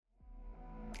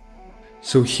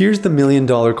So here's the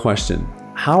 $1,000,000 question.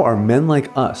 How are men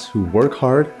like us who work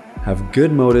hard, have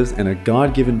good motives, and a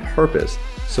God-given purpose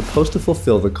supposed to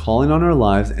fulfill the calling on our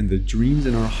lives and the dreams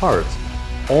in our hearts,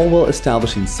 all while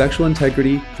establishing sexual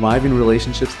integrity, thriving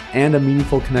relationships, and a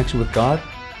meaningful connection with God?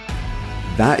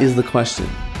 That is the question,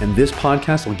 and this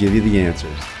podcast will give you the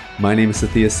answers. My name is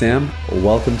Sathya Sam.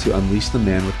 Welcome to Unleash the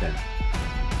Man Within.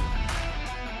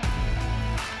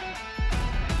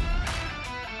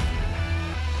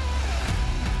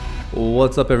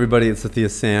 What's up, everybody? It's Sathya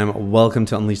Sam. Welcome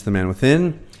to Unleash the Man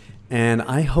Within. And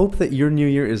I hope that your new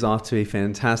year is off to a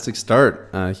fantastic start.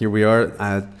 Here we are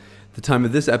at the time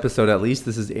of this episode, at least.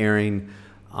 This is airing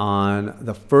on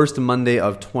the first Monday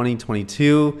of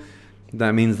 2022.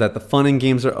 That means that the fun and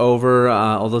games are over,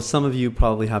 although some of you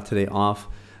probably have today off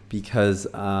because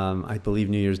I believe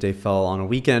New Year's Day fell on a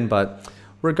weekend. But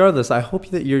regardless, I hope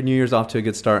that your New Year's off to a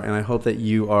good start, and I hope that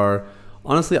you are...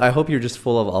 Honestly, I hope you're just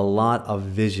full of a lot of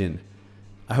vision.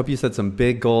 I hope you set some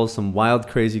big goals, some wild,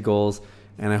 crazy goals,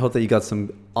 and I hope that you got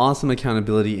some awesome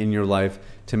accountability in your life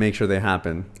to make sure they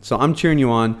happen. So I'm cheering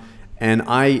you on, and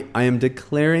I am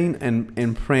declaring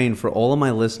and praying for all of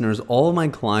my listeners, all of my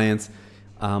clients,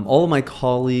 all of my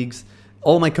colleagues,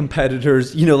 all of my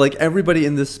competitors, like everybody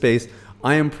in this space.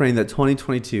 I am praying that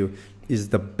 2022 is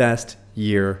the best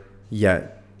year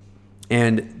yet.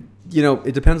 And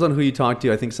it depends on who you talk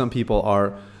to. I think some people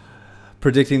are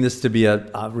predicting this to be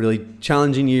a really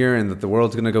challenging year and that the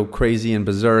world's going to go crazy and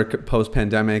berserk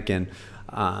post-pandemic. And,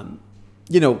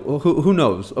 who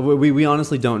knows? We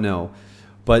honestly don't know.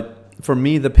 But for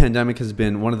me, the pandemic has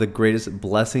been one of the greatest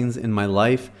blessings in my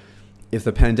life. If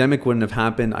the pandemic wouldn't have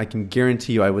happened, I can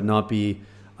guarantee you I would not be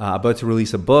about to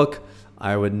release a book.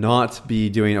 I would not be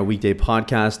doing a weekday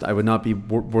podcast. I would not be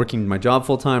working my job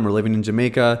full-time or living in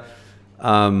Jamaica.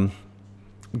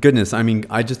 Goodness,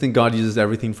 I just think God uses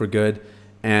everything for good.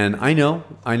 And I know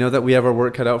that we have our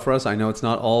work cut out for us. I know it's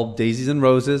not all daisies and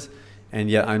roses. And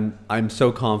yet I'm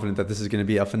so confident that this is going to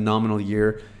be a phenomenal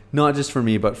year, not just for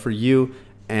me, but for you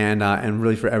and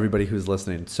really for everybody who's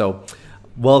listening. So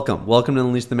welcome to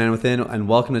Unleash the Man Within, and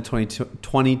welcome to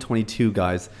 2022,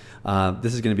 guys.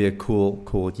 This is going to be a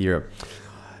cool year.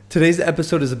 Today's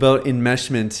episode is about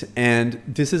enmeshment, and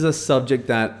this is a subject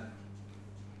that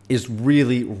is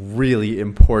really, really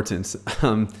important.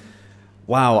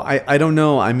 Wow, I don't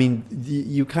know.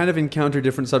 You kind of encounter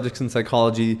different subjects in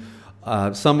psychology.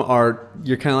 Some are,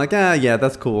 you're kind of like, yeah,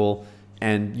 that's cool,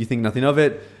 and you think nothing of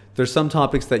it. There's some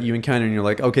topics that you encounter and you're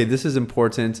like, okay, this is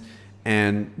important.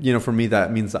 And, for me,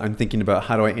 that means I'm thinking about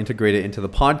how do I integrate it into the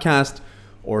podcast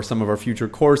or some of our future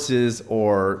courses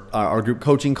or our group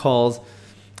coaching calls.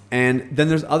 And then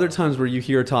there's other times where you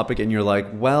hear a topic and you're like,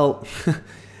 well...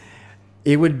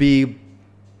 It would be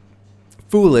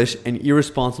foolish and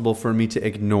irresponsible for me to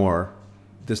ignore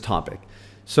this topic.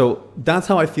 So that's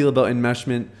how I feel about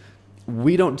enmeshment.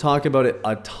 We don't talk about it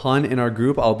a ton in our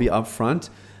group. I'll be upfront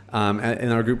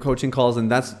in our group coaching calls, and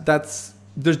that's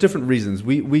there's different reasons.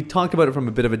 We talk about it from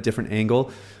a bit of a different angle,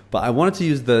 but I wanted to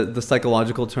use the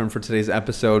psychological term for today's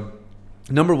episode.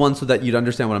 Number one, so that you'd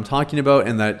understand what I'm talking about,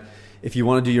 and that if you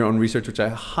want to do your own research, which I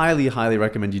highly, highly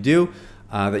recommend you do,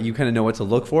 that you kind of know what to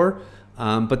look for.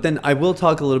 But then I will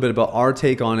talk a little bit about our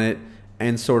take on it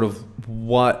and sort of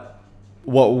what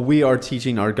we are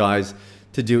teaching our guys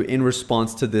to do in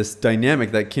response to this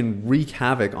dynamic that can wreak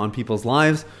havoc on people's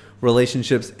lives,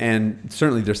 relationships, and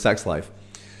certainly their sex life.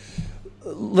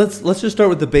 Let's just start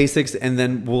with the basics, and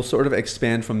then we'll sort of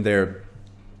expand from there.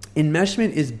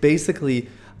 Enmeshment is basically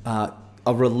a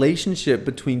relationship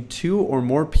between two or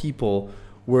more people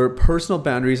where personal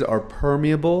boundaries are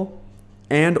permeable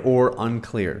and or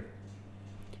unclear.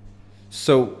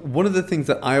 So one of the things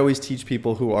that I always teach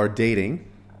people who are dating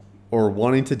or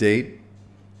wanting to date,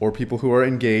 or people who are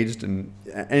engaged and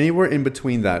anywhere in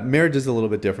between that, marriage is a little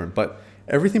bit different, but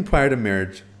everything prior to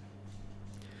marriage,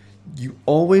 you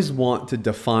always want to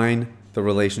define the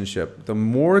relationship. The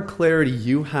more clarity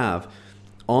you have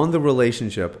on the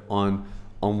relationship, on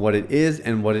what it is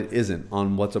and what it isn't,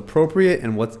 on what's appropriate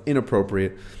and what's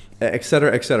inappropriate, et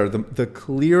cetera, the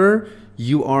clearer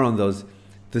you are on those,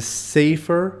 the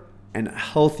safer and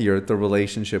healthier the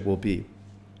relationship will be.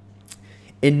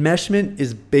 Enmeshment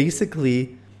is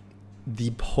basically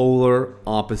the polar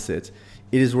opposite.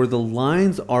 It is where the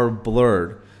lines are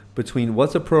blurred between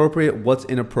what's appropriate, what's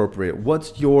inappropriate,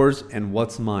 what's yours and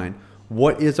what's mine.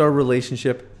 What is our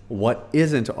relationship? What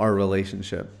isn't our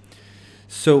relationship?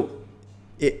 So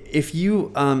if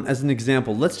you, as an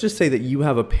example, let's just say that you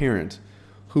have a parent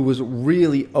who was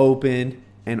really open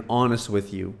and honest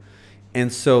with you.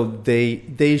 And so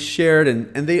they shared,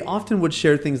 and they often would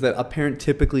share things that a parent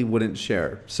typically wouldn't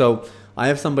share. So I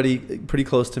have somebody pretty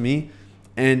close to me,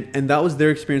 and that was their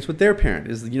experience with their parent.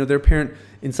 Is, you know, their parent,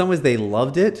 in some ways they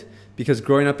loved it, because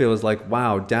growing up it was like,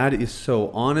 wow, dad is so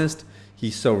honest,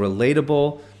 he's so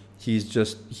relatable, he's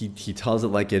just, he tells it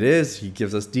like it is, he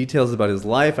gives us details about his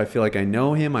life, I feel like I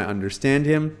know him, I understand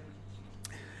him.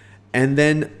 And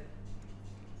then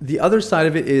the other side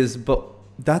of it is, but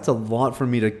that's a lot for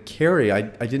me to carry. I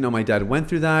didn't know my dad went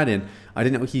through that, and I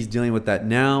didn't know he's dealing with that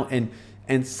now.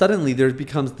 And suddenly there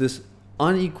becomes this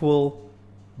unequal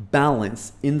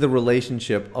balance in the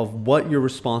relationship of what you're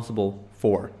responsible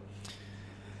for.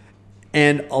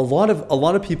 And a lot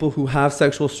of people who have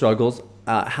sexual struggles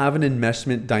have an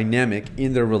enmeshment dynamic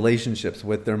in their relationships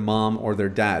with their mom or their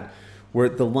dad, where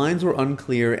the lines were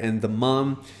unclear, and the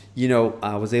mom,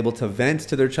 was able to vent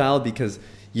to their child because,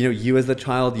 you as the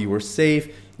child, you were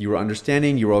safe, you were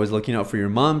understanding, you were always looking out for your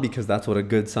mom because that's what a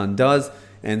good son does.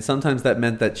 And sometimes that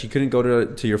meant that she couldn't go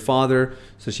to your father,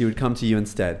 so she would come to you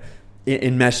instead.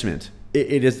 Enmeshment.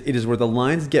 It is where the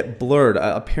lines get blurred.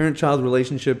 A parent-child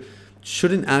relationship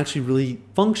shouldn't actually really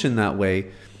function that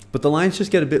way, but the lines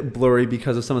just get a bit blurry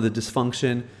because of some of the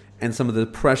dysfunction and some of the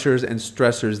pressures and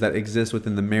stressors that exist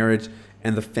within the marriage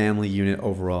and the family unit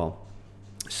overall.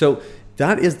 So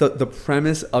that is the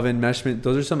premise of enmeshment.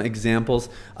 Those are some examples,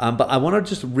 but I want to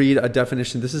just read a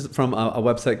definition. This is from a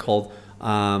website called,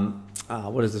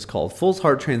 what is this called?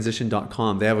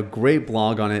 FoolsHeartTransition.com. They have a great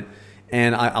blog on it,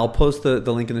 and I'll post the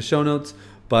link in the show notes,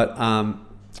 but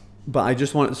I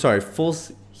just want,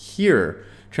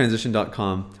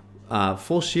 FoolsHearTransition.com.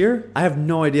 Fullshear? I have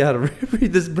no idea how to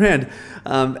read this brand.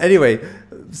 Anyway,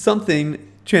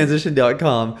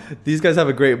 transition.com. These guys have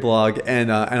a great blog,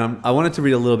 and I wanted to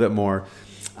read a little bit more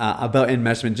about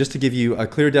enmeshment, just to give you a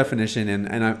clear definition.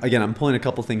 And I'm pulling a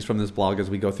couple things from this blog as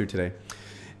we go through today.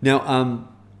 Now,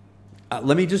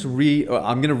 let me just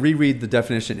I'm going to reread the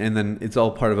definition, and then it's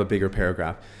all part of a bigger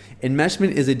paragraph.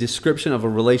 Enmeshment is a description of a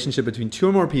relationship between two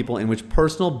or more people in which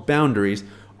personal boundaries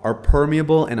are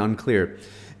permeable and unclear.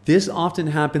 This often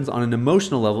happens on an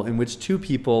emotional level in which two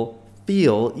people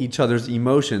feel each other's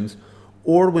emotions,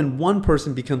 or when one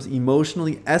person becomes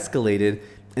emotionally escalated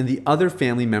and the other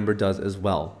family member does as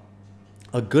well.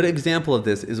 A good example of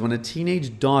this is when a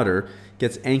teenage daughter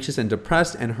gets anxious and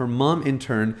depressed, and her mom in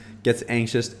turn gets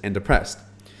anxious and depressed.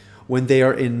 When they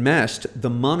are enmeshed,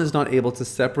 the mom is not able to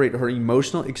separate her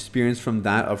emotional experience from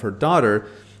that of her daughter,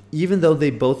 even though they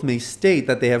both may state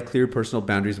that they have clear personal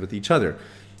boundaries with each other.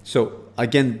 So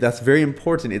again, that's very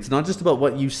important. It's not just about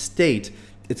what you state,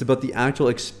 it's about the actual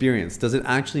experience. Does it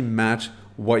actually match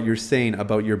what you're saying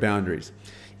about your boundaries?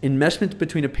 Enmeshment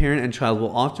between a parent and child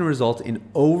will often result in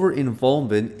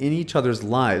over-involvement in each other's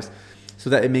lives, so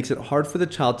that it makes it hard for the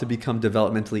child to become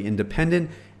developmentally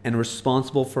independent and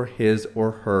responsible for his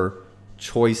or her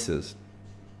choices.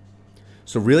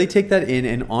 So really take that in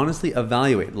and honestly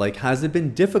evaluate. Like, has it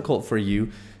been difficult for you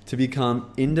to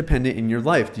become independent in your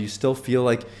life? Do you still feel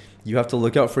like you have to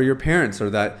look out for your parents,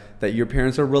 or that your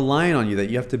parents are relying on you,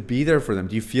 that you have to be there for them?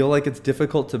 Do you feel like it's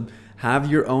difficult to have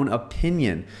your own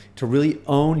opinion, to really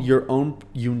own your own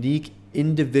unique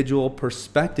individual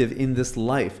perspective in this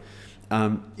life?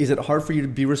 Is it hard for you to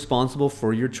be responsible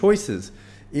for your choices?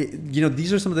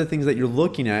 These are some of the things that you're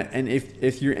looking at. And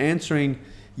if you're answering,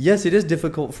 yes, it is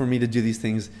difficult for me to do these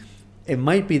things, it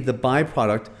might be the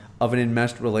byproduct of an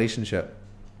enmeshed relationship.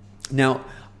 Now,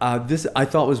 this I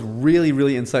thought was really,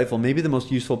 really insightful, maybe the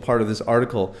most useful part of this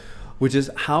article, which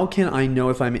is, how can I know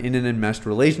if I'm in an enmeshed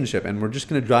relationship? And we're just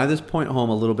going to drive this point home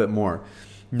a little bit more.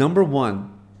 Number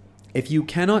one, if you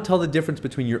cannot tell the difference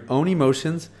between your own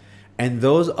emotions and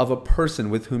those of a person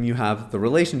with whom you have the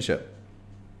relationship,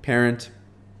 parent,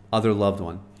 other loved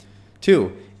one.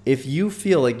 Two, if you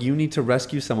feel like you need to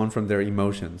rescue someone from their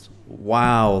emotions.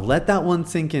 Wow, let that one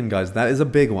sink in, guys. That is a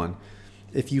big one.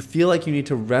 If you feel like you need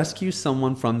to rescue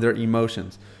someone from their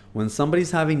emotions, when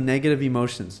somebody's having negative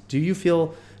emotions, do you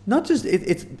feel, not just,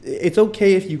 it's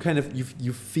okay if you kind of,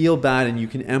 you feel bad and you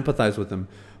can empathize with them,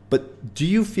 but do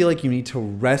you feel like you need to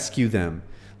rescue them?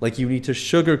 Like you need to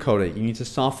sugarcoat it, you need to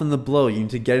soften the blow, you need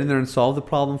to get in there and solve the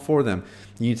problem for them,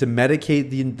 you need to medicate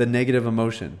the negative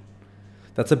emotion.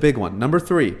 That's a big one. Number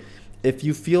three, if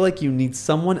you feel like you need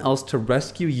someone else to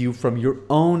rescue you from your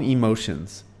own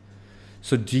emotions.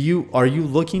 So are you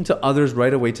looking to others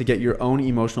right away to get your own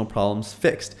emotional problems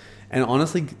fixed? And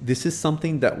honestly, this is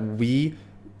something that we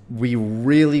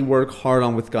really work hard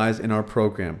on with guys in our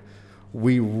program.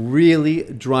 We really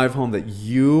drive home that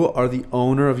you are the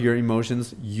owner of your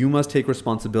emotions. You must take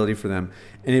responsibility for them.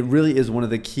 And it really is one of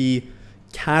the key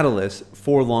catalysts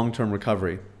for long-term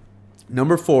recovery.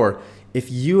 Number four, if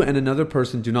you and another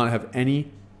person do not have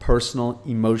any personal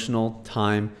emotional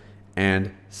time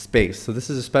and space. So this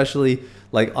is especially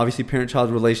like obviously parent-child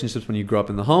relationships when you grow up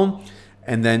in the home,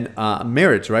 and then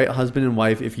marriage, right? Husband and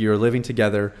wife, if you're living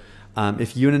together,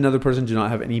 if you and another person do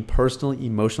not have any personal,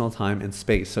 emotional time and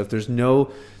space. So if there's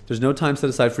no time set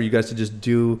aside for you guys to just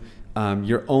do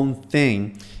your own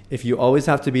thing, if you always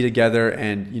have to be together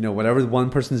and, you know, whatever one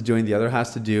person's doing, the other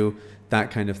has to do,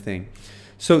 that kind of thing.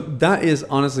 So that is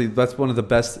honestly, that's one of the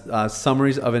best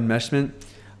summaries of enmeshment.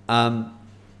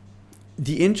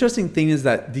 The interesting thing is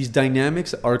that these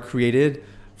dynamics are created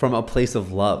from a place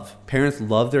of love. Parents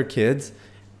love their kids,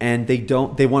 and they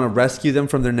want to rescue them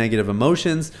from their negative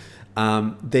emotions.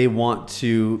 They want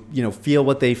to, you know, feel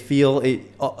what they feel.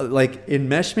 Like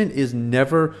enmeshment is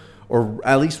never, or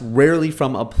at least rarely,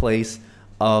 from a place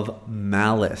of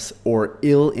malice or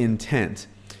ill intent.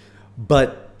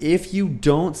 But if you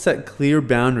don't set clear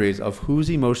boundaries of whose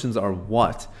emotions are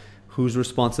what, whose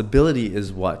responsibility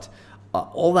is what,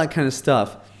 all that kind of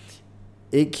stuff,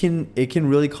 it can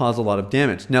really cause a lot of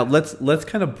damage. Now let's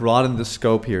kind of broaden the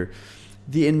scope here.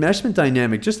 The enmeshment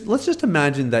dynamic, let's just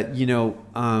imagine that, you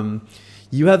know,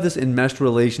 you have this enmeshed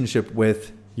relationship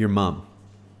with your mom.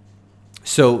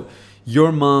 So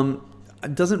your mom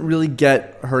doesn't really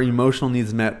get her emotional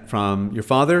needs met from your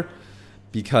father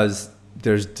because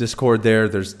there's discord there,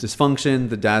 there's dysfunction,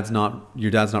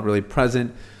 your dad's not really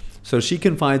present. So she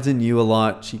confides in you a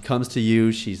lot. She comes to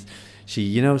you, she,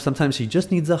 you know, sometimes she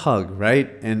just needs a hug, right?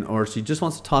 Or she just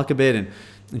wants to talk a bit,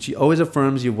 and she always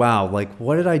affirms you, wow, like,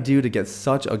 what did I do to get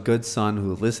such a good son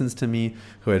who listens to me,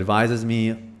 who advises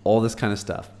me, all this kind of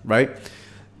stuff, right?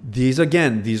 These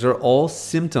are all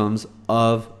symptoms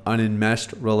of an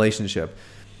enmeshed relationship.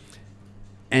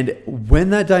 And when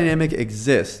that dynamic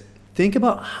exists, think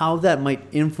about how that might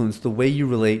influence the way you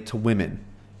relate to women,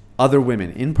 other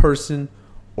women, in person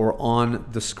or on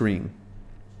the screen.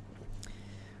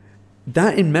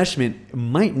 That enmeshment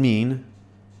might mean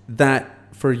that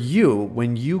for you,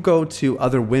 when you go to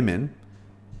other women,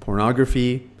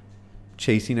 pornography,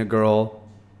 chasing a girl,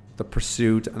 the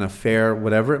pursuit, an affair,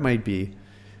 whatever it might be,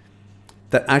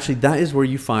 that is where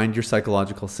you find your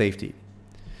psychological safety.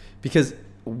 Because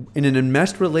in an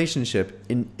enmeshed relationship,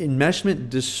 enmeshment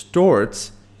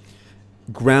distorts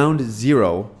ground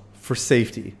zero for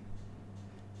safety.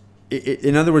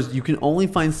 In other words, you can only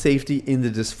find safety in the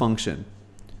dysfunction,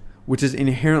 which is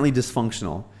inherently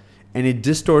dysfunctional, and it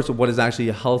distorts what is actually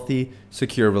a healthy,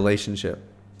 secure relationship.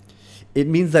 It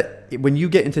means that when you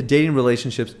get into dating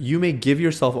relationships, you may give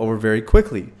yourself over very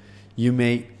quickly. You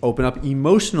may open up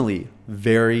emotionally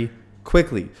very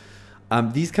quickly.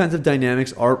 These kinds of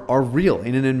dynamics are real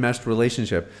in an enmeshed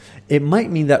relationship. It might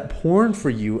mean that porn for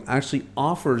you actually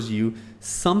offers you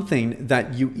something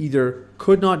that you either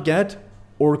could not get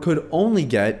or could only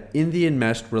get in the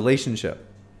enmeshed relationship.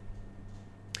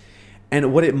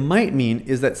 And what it might mean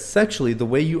is that sexually, the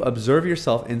way you observe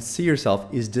yourself and see yourself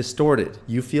is distorted.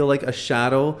 You feel like a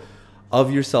shadow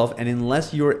of yourself, and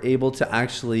unless you're able to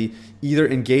actually either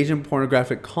engage in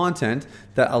pornographic content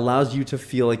that allows you to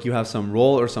feel like you have some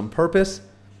role or some purpose,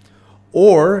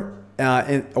 or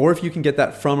if you can get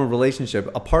that from a relationship,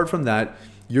 apart from that,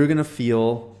 you're going to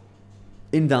feel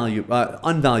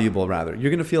unvaluable rather.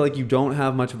 You're going to feel like you don't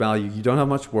have much value, you don't have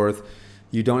much worth,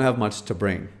 you don't have much to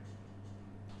bring.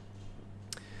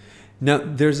 Now,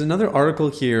 there's another article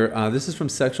here. This is from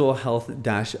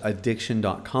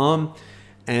sexualhealth-addiction.com.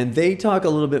 And they talk a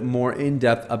little bit more in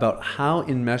depth about how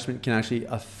enmeshment can actually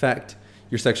affect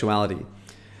your sexuality.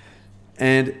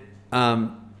 And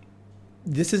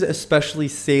this is especially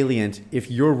salient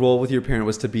if your role with your parent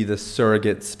was to be the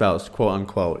surrogate spouse, quote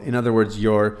unquote. In other words,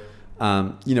 the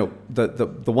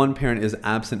one parent is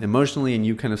absent emotionally and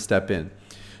you kind of step in.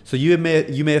 So you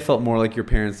may have felt more like your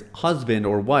parent's husband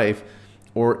or wife,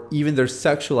 or even their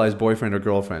sexualized boyfriend or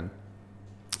girlfriend.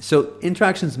 So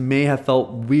interactions may have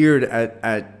felt weird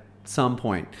at some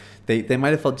point. They might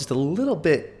have felt just a little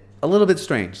bit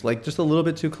strange, like just a little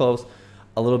bit too close,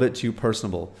 a little bit too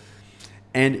personable.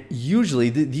 And usually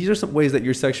these are some ways that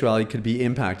your sexuality could be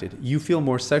impacted. You feel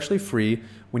more sexually free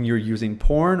when you're using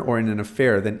porn or in an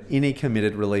affair than in a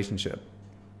committed relationship.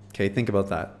 Okay, think about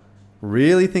that.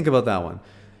 Really think about that one.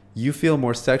 You feel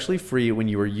more sexually free when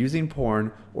you are using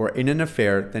porn or in an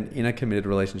affair than in a committed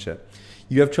relationship.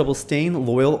 You have trouble staying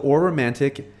loyal or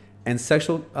romantic and I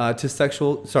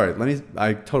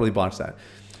totally botched that.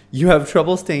 You have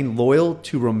trouble staying loyal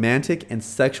to romantic and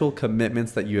sexual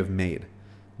commitments that you have made.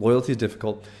 Loyalty is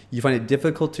difficult. You find it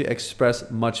difficult to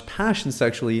express much passion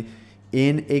sexually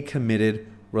in a committed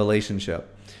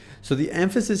relationship. So the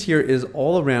emphasis here is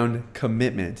all around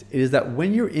commitment. It is that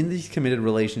when you're in these committed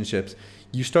relationships,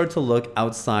 you start to look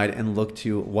outside and look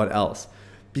to what else.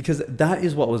 because that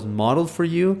is what was modeled for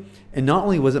you. And not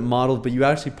only was it modeled, but you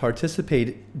actually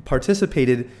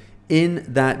participated in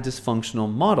that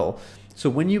dysfunctional model. So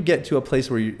when you get to a place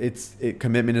where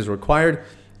commitment is required,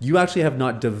 you actually have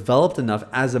not developed enough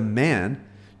as a man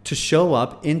to show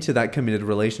up into that committed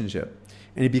relationship.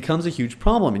 And it becomes a huge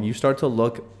problem, and you start to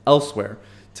look elsewhere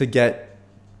to get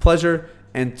pleasure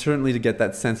and certainly to get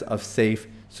that sense of safe,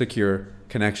 secure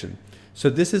connection. So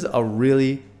this is a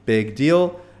really big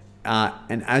deal.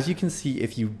 And as you can see,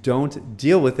 if you don't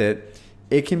deal with it,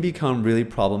 it can become really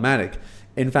problematic.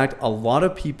 In fact, a lot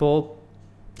of people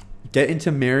get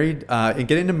into married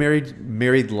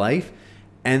life,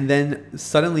 and then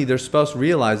suddenly their spouse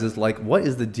realizes, like, what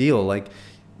is the deal? Like,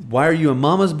 why are you a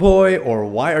mama's boy? Or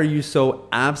why are you so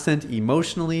absent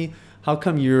emotionally? How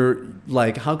come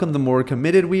the more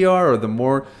committed we are, or the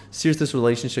more serious this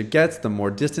relationship gets, the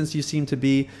more distance you seem to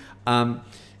be?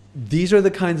 These are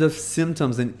the kinds of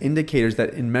symptoms and indicators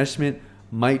that enmeshment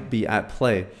might be at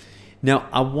play. Now,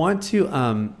 I want to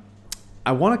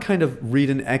kind of read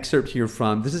an excerpt here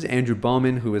from, this is Andrew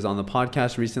Bowman, who was on the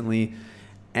podcast recently,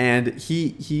 and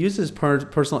he used his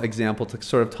personal example to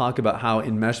sort of talk about how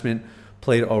enmeshment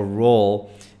played a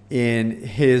role in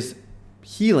his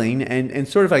healing and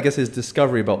sort of, I guess, his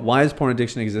discovery about why his porn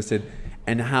addiction existed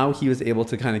and how he was able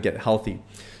to kind of get healthy.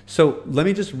 So let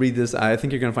me just read this. I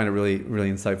think you're going to find it really,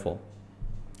 really insightful.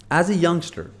 As a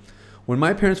youngster, when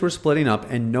my parents were splitting up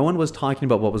and no one was talking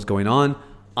about what was going on,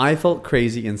 I felt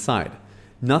crazy inside.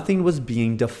 Nothing was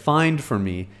being defined for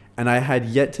me, and I had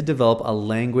yet to develop a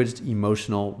languaged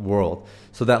emotional world.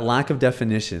 So that lack of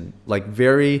definition, like,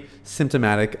 very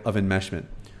symptomatic of enmeshment.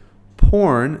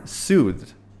 Porn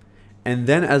soothed. And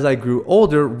then as I grew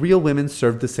older, real women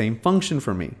served the same function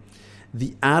for me.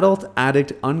 The adult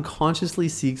addict unconsciously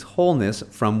seeks wholeness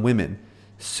from women.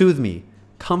 Soothe me,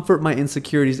 comfort my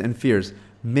insecurities and fears,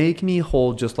 make me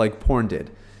whole just like porn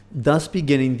did, thus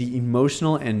beginning the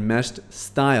emotional enmeshed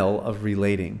style of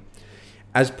relating.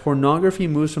 As pornography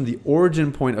moves from the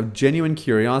origin point of genuine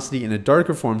curiosity into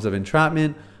darker forms of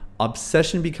entrapment,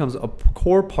 obsession becomes a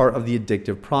core part of the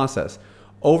addictive process.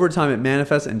 Over time, it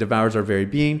manifests and devours our very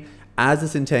being. As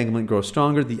this entanglement grows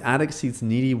stronger, the addict seeks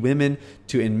needy women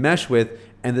to enmesh with,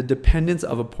 and the dependence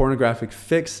of a pornographic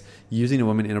fix using a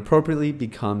woman inappropriately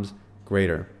becomes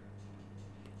greater.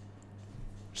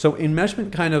 So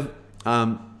enmeshment kind of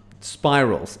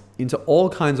spirals into all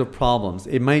kinds of problems.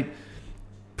 It might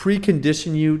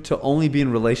precondition you to only be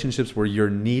in relationships where you're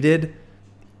needed,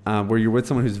 where you're with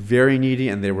someone who's very needy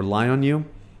and they rely on you.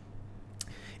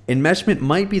 Enmeshment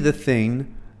might be the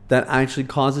thing that actually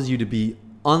causes you to be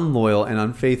unloyal and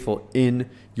unfaithful in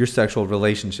your sexual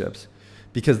relationships,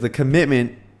 because the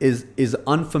commitment is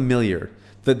unfamiliar.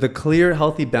 The clear,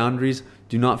 healthy boundaries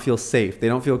do not feel safe. They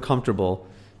don't feel comfortable.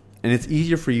 And it's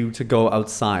easier for you to go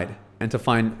outside and to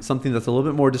find something that's a little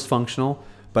bit more dysfunctional,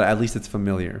 but at least it's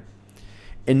familiar.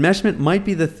 Enmeshment might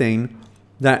be the thing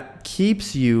that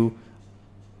keeps you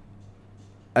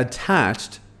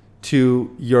attached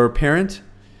to your parent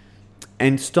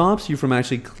and stops you from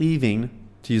actually cleaving,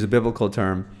 to use a biblical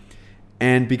term,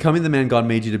 and becoming the man God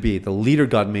made you to be, the leader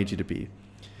God made you to be.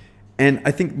 And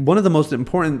I think one of the most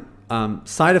important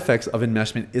side effects of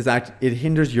enmeshment is that it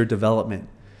hinders your development.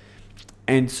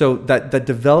 And so that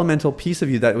developmental piece of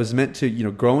you that was meant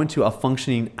to, grow into a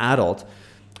functioning adult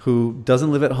who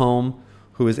doesn't live at home,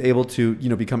 who is able to,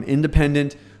 become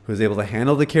independent, who is able to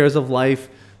handle the cares of life,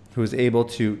 who is able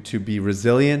to be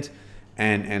resilient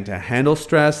and to handle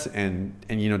stress and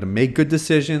to make good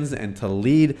decisions and to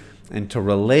lead and to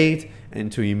relate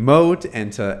and to emote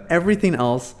and to everything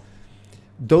else,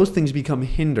 those things become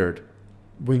hindered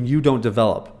when you don't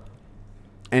develop.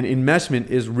 And enmeshment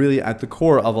is really at the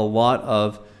core of a lot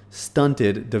of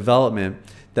stunted development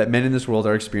that men in this world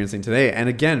are experiencing today. And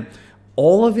again,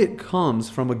 all of it comes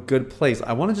from a good place.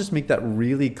 I want to just make that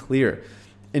really clear.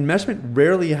 Enmeshment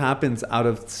rarely happens out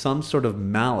of some sort of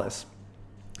malice.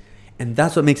 And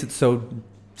that's what makes it so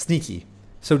sneaky,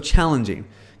 so challenging,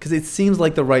 because it seems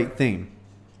like the right thing,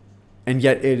 and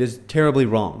yet it is terribly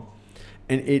wrong.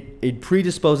 And it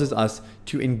predisposes us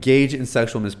to engage in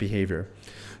sexual misbehavior.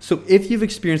 So if you've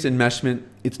experienced enmeshment,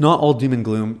 it's not all doom and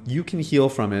gloom. You can heal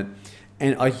from it.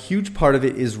 And a huge part of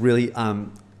it is really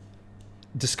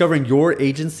discovering your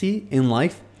agency in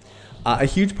life. A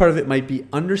huge part of it might be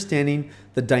understanding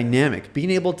the dynamic,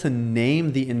 being able to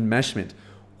name the enmeshment.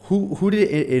 Who did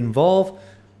it involve?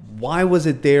 Why was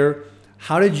it there?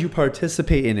 How did you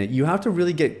participate in it? You have to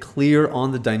really get clear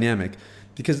on the dynamic,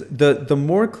 because the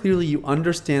more clearly you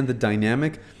understand the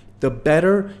dynamic, the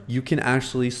better you can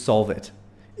actually solve it.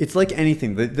 It's like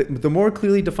anything. The more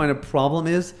clearly defined a problem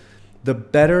is, the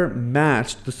better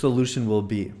matched the solution will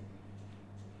be.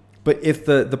 But if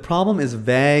the problem is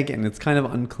vague and it's kind of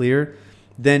unclear,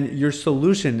 then your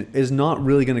solution is not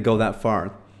really going to go that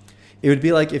far. It would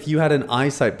be like if you had an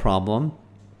eyesight problem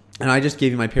and I just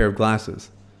gave you my pair of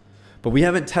glasses, but we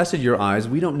haven't tested your eyes.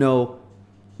 We don't know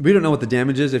what the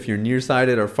damage is, if you're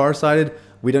nearsighted or farsighted.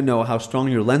 We don't know how strong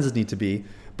your lenses need to be.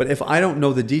 But if I don't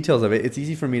know the details of it, it's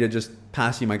easy for me to just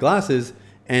pass you my glasses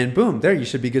and boom, there, you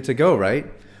should be good to go, right?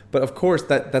 But of course,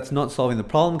 that's not solving the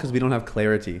problem because we don't have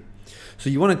clarity. So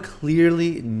you want to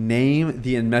clearly name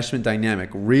the enmeshment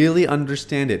dynamic, really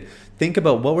understand it. Think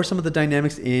about what were some of the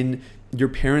dynamics in your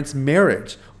parents'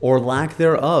 marriage or lack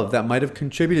thereof that might have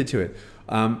contributed to it.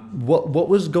 What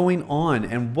was going on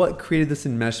and what created this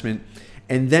enmeshment?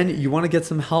 And then you want to get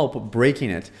some help breaking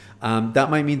it. That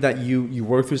might mean that you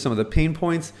work through some of the pain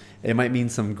points. It might mean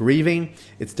some grieving.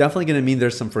 It's definitely going to mean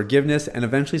there's some forgiveness and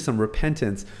eventually some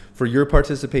repentance for your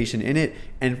participation in it.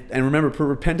 And remember,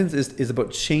 repentance is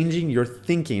about changing your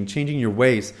thinking, changing your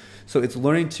ways. So it's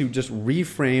learning to just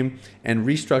reframe and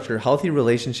restructure healthy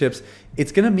relationships.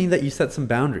 It's going to mean that you set some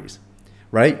boundaries,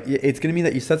 right? It's going to mean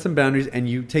that you set some boundaries and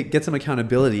you get some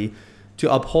accountability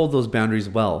to uphold those boundaries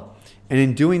well. And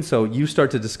in doing so, you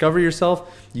start to discover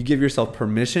yourself, you give yourself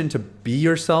permission to be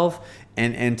yourself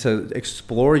and to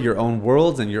explore your own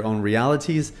worlds and your own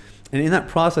realities. And in that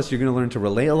process, you're going to learn to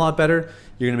relate a lot better,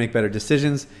 you're going to make better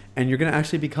decisions, and you're going to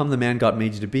actually become the man God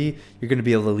made you to be. You're going to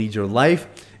be able to lead your life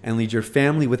and lead your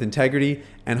family with integrity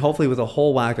and hopefully with a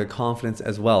whole whack of confidence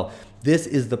as well. This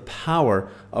is the power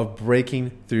of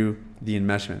breaking through the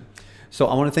enmeshment. So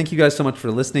I want to thank you guys so much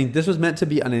for listening. This was meant to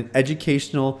be an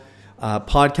educational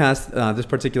podcast, this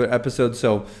particular episode.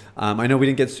 So I know we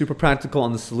didn't get super practical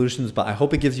on the solutions, but I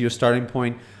hope it gives you a starting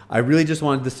point. I really just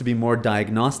wanted this to be more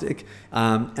diagnostic.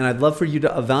 And I'd love for you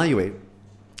to evaluate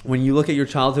when you look at your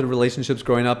childhood relationships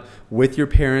growing up with your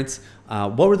parents,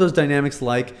 what were those dynamics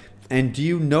like? And do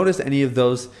you notice any of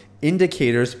those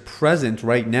indicators present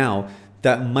right now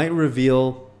that might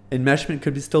reveal enmeshment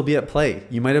could still be at play?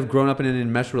 You might have grown up in an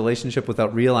enmeshed relationship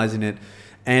without realizing it.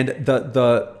 And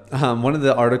the one of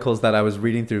the articles that I was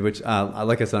reading through, which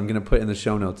like I said, I'm going to put in the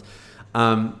show notes,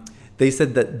 they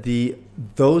said that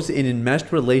those in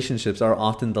enmeshed relationships are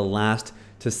often the last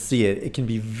to see it. It can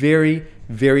be very,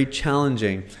 very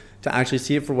challenging to actually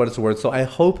see it for what it's worth. So I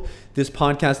hope this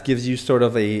podcast gives you sort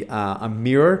of a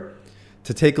mirror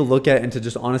to take a look at and to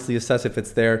just honestly assess if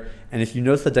it's there. And if you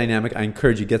notice the dynamic, I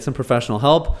encourage you, get some professional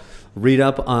help, read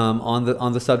up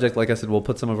on the subject. Like I said, we'll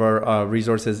put some of our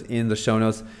resources in the show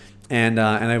notes. And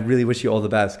I really wish you all the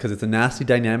best because it's a nasty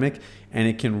dynamic and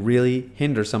it can really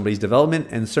hinder somebody's development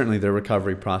and certainly their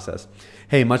recovery process.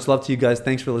 Hey, much love to you guys.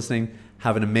 Thanks for listening.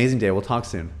 Have an amazing day. We'll talk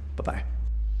soon. Bye-bye.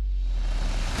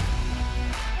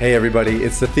 Hey everybody,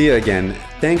 it's Sathya again.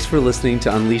 Thanks for listening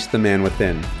to Unleash the Man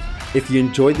Within. If you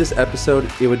enjoyed this episode,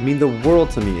 it would mean the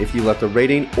world to me if you left a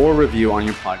rating or review on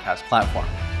your podcast platform.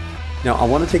 Now, I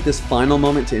want to take this final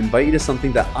moment to invite you to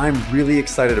something that I'm really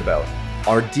excited about,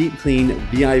 our Deep Clean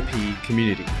VIP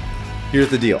community. Here's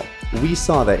the deal. We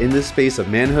saw that in this space of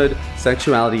manhood,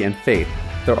 sexuality, and faith,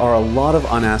 there are a lot of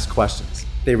unasked questions.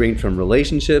 They range from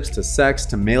relationships to sex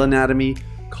to male anatomy,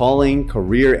 calling,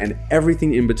 career, and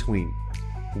everything in between.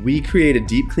 We created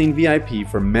Deep Clean VIP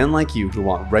for men like you who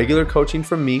want regular coaching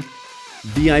from me,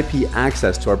 VIP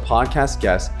access to our podcast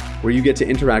guests where you get to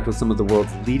interact with some of the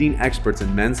world's leading experts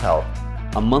in men's health,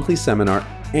 a monthly seminar,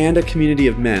 and a community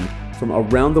of men from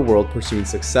around the world pursuing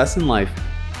success in life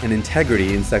and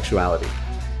integrity in sexuality.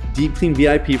 Deep Clean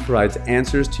VIP provides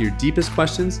answers to your deepest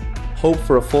questions, hope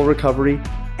for a full recovery,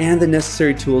 and the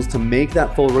necessary tools to make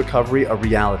that full recovery a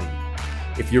reality.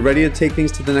 If you're ready to take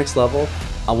things to the next level,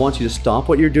 I want you to stop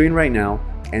what you're doing right now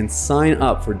and sign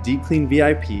up for Deep Clean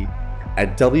VIP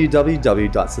at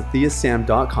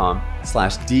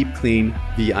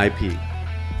www.sathyaSam.com/deepcleanvip.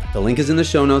 The link is in the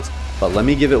show notes, but let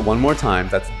me give it one more time.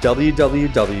 That's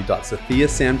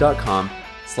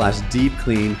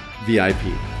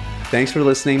www.sathyaSam.com/deepcleanvip. Thanks for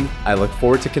listening. I look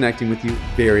forward to connecting with you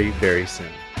very, very soon.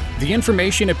 The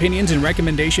information, opinions, and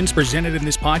recommendations presented in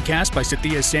this podcast by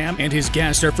Sathya Sam and his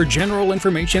guests are for general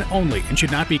information only and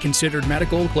should not be considered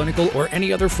medical, clinical, or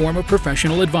any other form of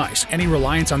professional advice. Any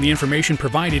reliance on the information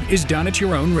provided is done at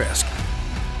your own risk.